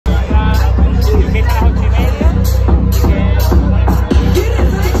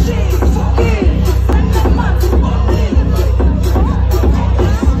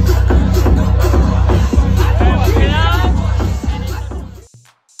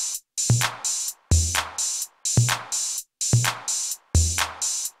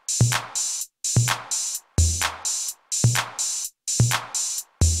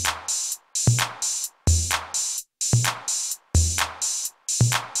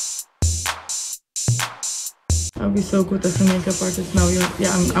I'll be so good as a makeup artist now.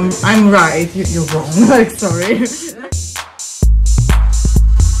 I'm right. You're wrong. Like, sorry.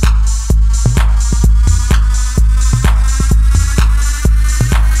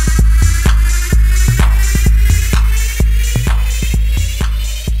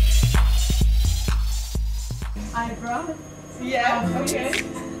 Eyebrow? Yeah, okay.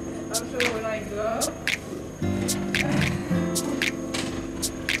 I'm sure when I go.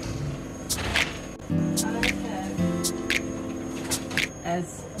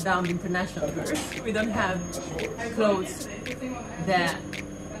 As down international tourists, we don't have clothes that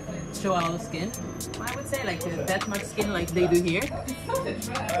show our skin. I would say like that much skin like they do here.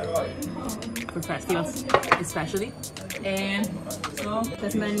 For festivals especially. And so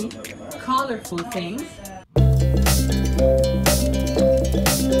there's many colorful things.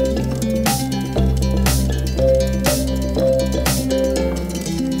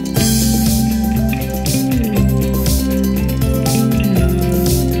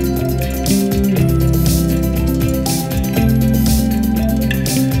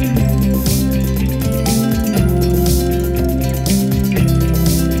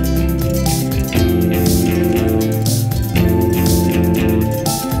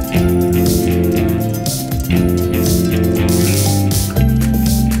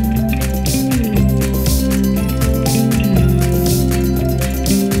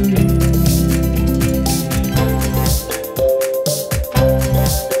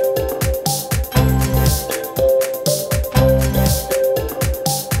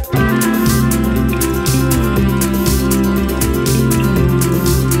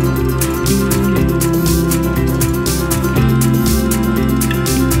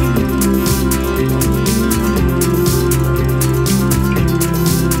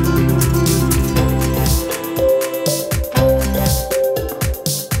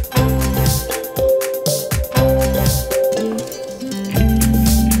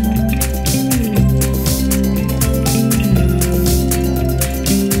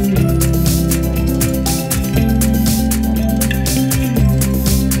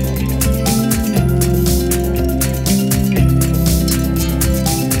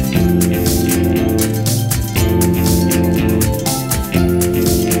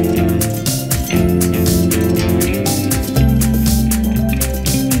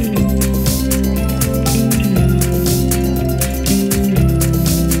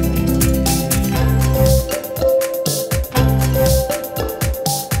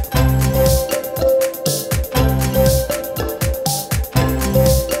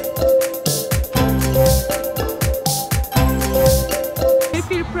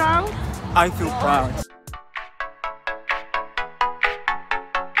 I feel proud.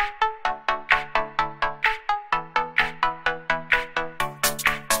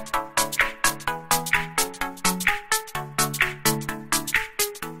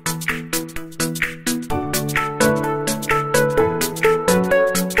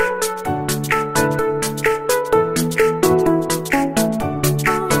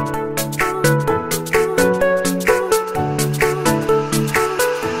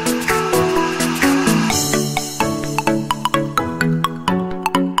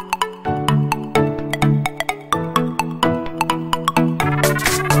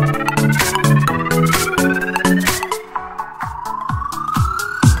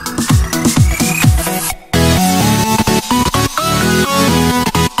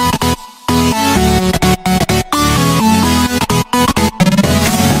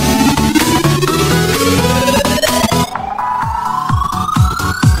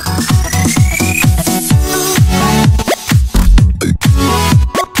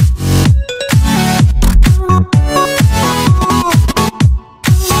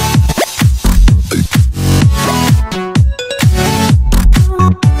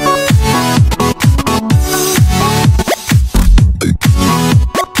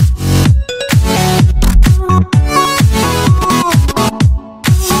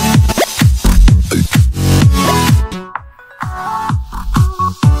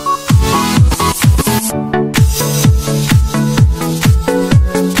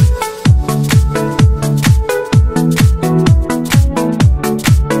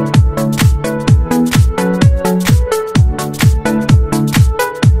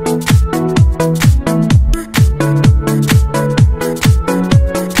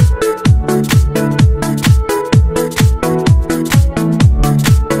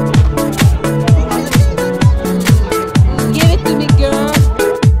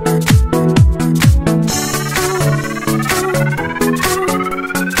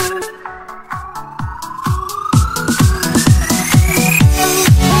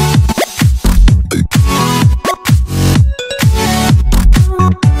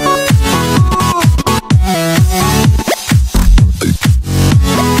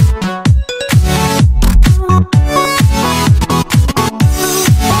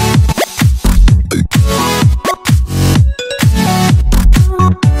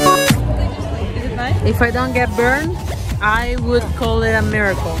 If I don't get burned, I would call it a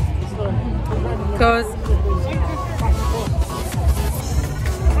miracle. Because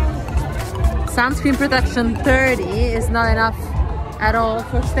sunscreen protection 30 is not enough at all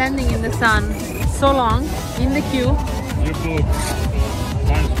for standing in the sun so long in the queue. You put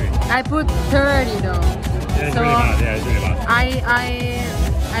sunscreen. I put 30 though. Yeah, it's So really bad. Yeah, it's really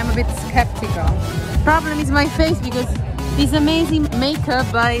bad. I'm a bit skeptical. Problem is my face, because this amazing makeup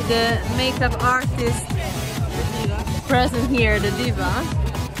by the makeup artist present here, the Diva.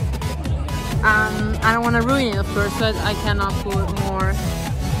 I don't want to ruin it, of course, so I cannot put more.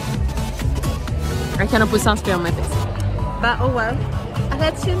 I cannot put sunscreen on my face. But oh well. I'll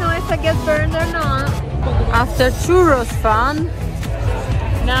let you know if I get burned or not. After churros fun,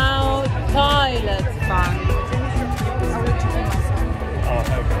 now toilet fun.